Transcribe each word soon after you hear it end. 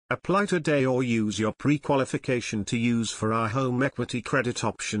Apply today or use your pre-qualification to use for our home equity credit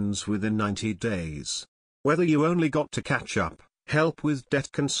options within 90 days. Whether you only got to catch up, help with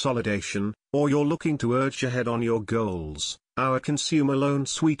debt consolidation, or you're looking to urge ahead on your goals, our consumer loan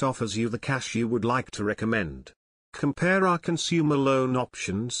suite offers you the cash you would like to recommend. Compare our consumer loan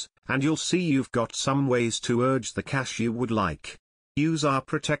options, and you'll see you've got some ways to urge the cash you would like. Use our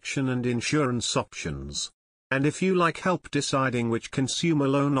protection and insurance options. And if you like help deciding which consumer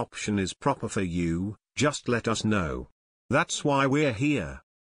loan option is proper for you, just let us know. That's why we're here.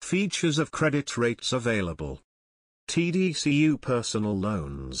 Features of credit rates available. TDCU personal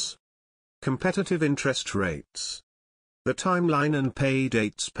loans. Competitive interest rates. The timeline and pay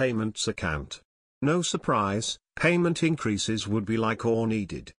dates payments account. No surprise, payment increases would be like or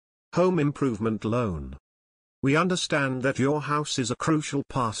needed. Home improvement loan. We understand that your house is a crucial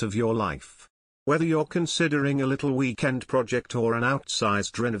part of your life. Whether you're considering a little weekend project or an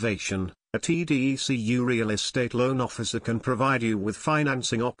outsized renovation, a TDCU real estate loan officer can provide you with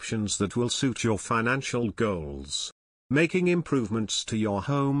financing options that will suit your financial goals. Making improvements to your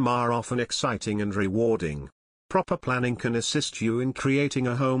home are often exciting and rewarding. Proper planning can assist you in creating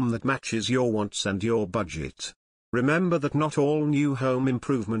a home that matches your wants and your budget. Remember that not all new home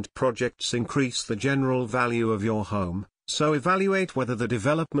improvement projects increase the general value of your home. So evaluate whether the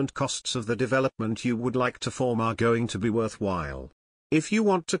development costs of the development you would like to form are going to be worthwhile. If you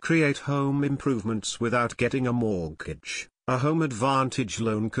want to create home improvements without getting a mortgage, a Home Advantage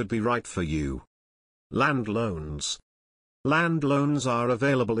loan could be right for you. Land loans. Land loans are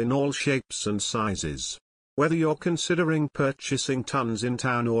available in all shapes and sizes. Whether you're considering purchasing tons in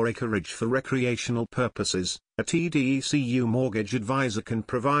town or acreage for recreational purposes, a TDCU mortgage advisor can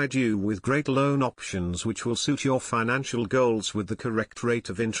provide you with great loan options which will suit your financial goals with the correct rate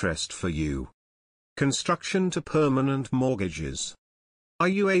of interest for you. Construction to permanent mortgages. Are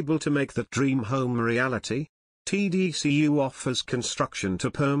you able to make that dream home a reality? TDCU offers construction to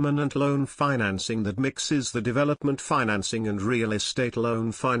permanent loan financing that mixes the development financing and real estate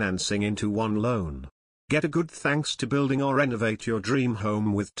loan financing into one loan. Get a good thanks to building or renovate your dream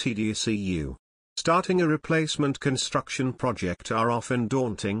home with TDCU. Starting a replacement construction project are often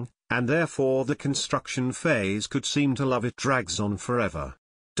daunting, and therefore the construction phase could seem to love it drags on forever.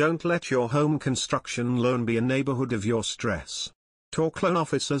 Don't let your home construction loan be a neighborhood of your stress. Talk loan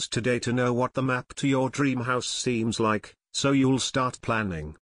officers today to know what the map to your dream house seems like, so you'll start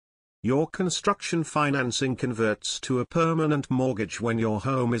planning. Your construction financing converts to a permanent mortgage when your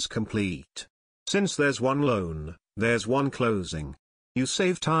home is complete. Since there's one loan, there's one closing. You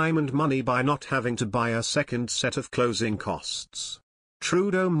save time and money by not having to buy a second set of closing costs.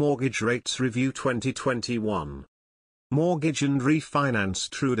 Trudeau Mortgage Rates Review 2021. Mortgage and Refinance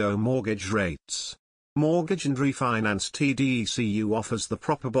Trudeau Mortgage Rates. Mortgage and Refinance TDCU offers the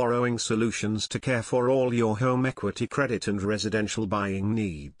proper borrowing solutions to care for all your home equity credit and residential buying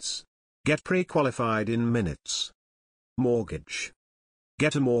needs. Get pre-qualified in minutes. Mortgage.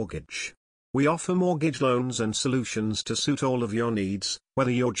 Get a mortgage. We offer mortgage loans and solutions to suit all of your needs,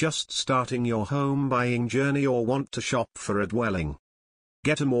 whether you're just starting your home buying journey or want to shop for a dwelling.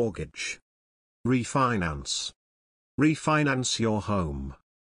 Get a mortgage. Refinance. Refinance your home.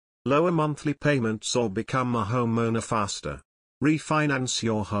 Lower monthly payments or become a homeowner faster. Refinance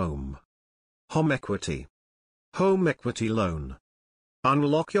your home. Home equity. Home equity loan.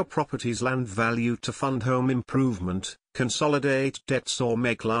 Unlock your property's land value to fund home improvement, consolidate debts or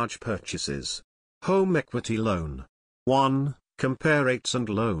make large purchases. Home equity loan. 1. Compare rates and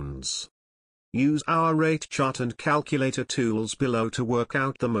loans. Use our rate chart and calculator tools below to work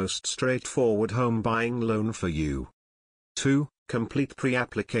out the most straightforward home buying loan for you. 2. Complete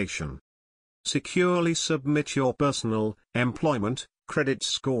pre-application. Securely submit your personal, employment, credit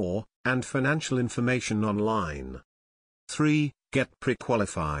score, and financial information online. 3. Get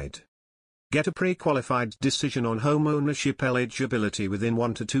pre-qualified. Get a pre-qualified decision on home ownership eligibility within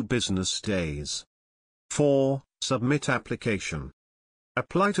 1 to 2 business days. 4. Submit application.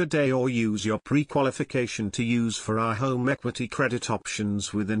 Apply today or use your pre-qualification to use for our home equity credit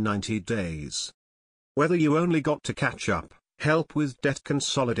options within 90 days. Whether you only got to catch up, help with debt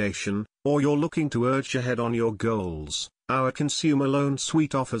consolidation, or you're looking to urge ahead on your goals, our consumer loan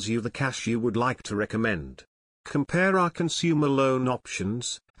suite offers you the cash you would like to recommend. Compare our consumer loan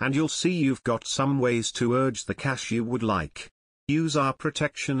options, and you'll see you've got some ways to urge the cash you would like. Use our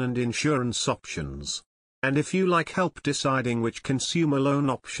protection and insurance options. And if you like help deciding which consumer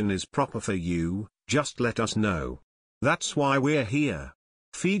loan option is proper for you, just let us know. That's why we're here.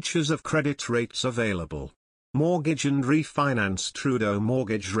 Features of credit rates available. Mortgage and Refinance Trudeau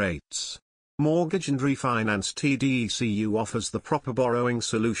Mortgage Rates. Mortgage and Refinance TDECU offers the proper borrowing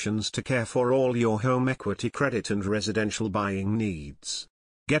solutions to care for all your home equity credit and residential buying needs.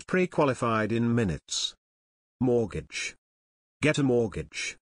 Get pre-qualified in minutes. Mortgage. Get a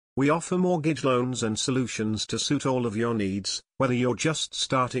mortgage. We offer mortgage loans and solutions to suit all of your needs, whether you're just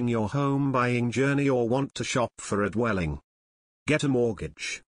starting your home buying journey or want to shop for a dwelling. Get a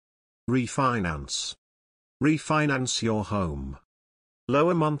mortgage. Refinance. Refinance your home.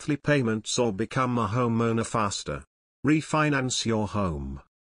 Lower monthly payments or become a homeowner faster. Refinance your home.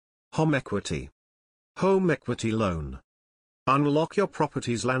 Home equity. Home equity loan. Unlock your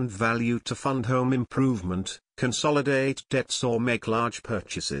property's land value to fund home improvement, consolidate debts or make large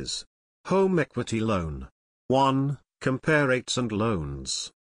purchases. Home equity loan. 1. Compare rates and loans.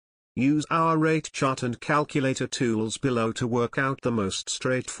 Use our rate chart and calculator tools below to work out the most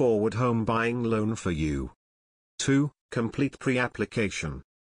straightforward home buying loan for you. 2. Complete pre-application.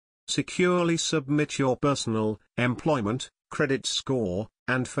 Securely submit your personal, employment, credit score,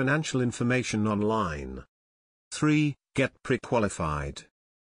 and financial information online. 3. Get pre-qualified.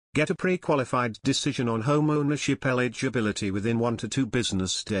 Get a pre-qualified decision on home ownership eligibility within 1 to 2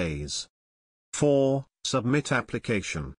 business days. 4. Submit application.